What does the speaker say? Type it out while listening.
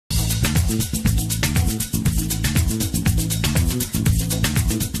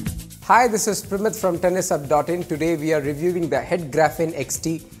Hi, this is Primit from Tennishub.in. Today we are reviewing the Head Graphine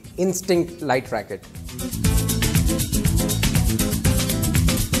XT Instinct Lite Racket.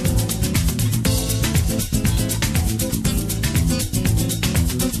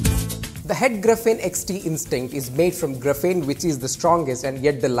 The Head Graphine XT Instinct is made from graphene, which is the strongest and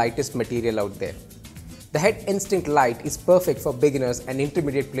yet the lightest material out there. The Head Instinct Lite is perfect for beginners and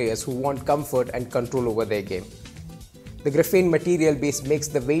intermediate players who want comfort and control over their game. The graphene material base makes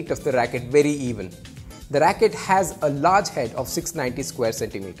the weight of the racket very even. The racket has a large head of 690 square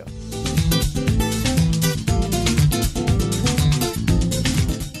centimeter.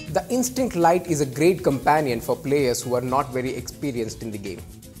 The Instinct Lite is a great companion for players who are not very experienced in the game.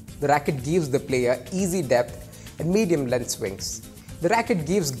 The racket gives the player easy depth and medium length swings. The racket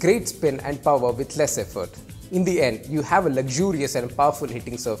gives great spin and power with less effort. In the end, you have a luxurious and powerful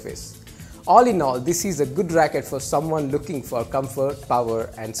hitting surface. All in all, this is a good racket for someone looking for comfort, power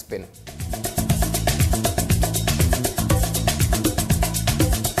and spin.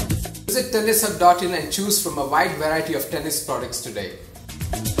 Visit Tennishub.in and choose from a wide variety of tennis products today.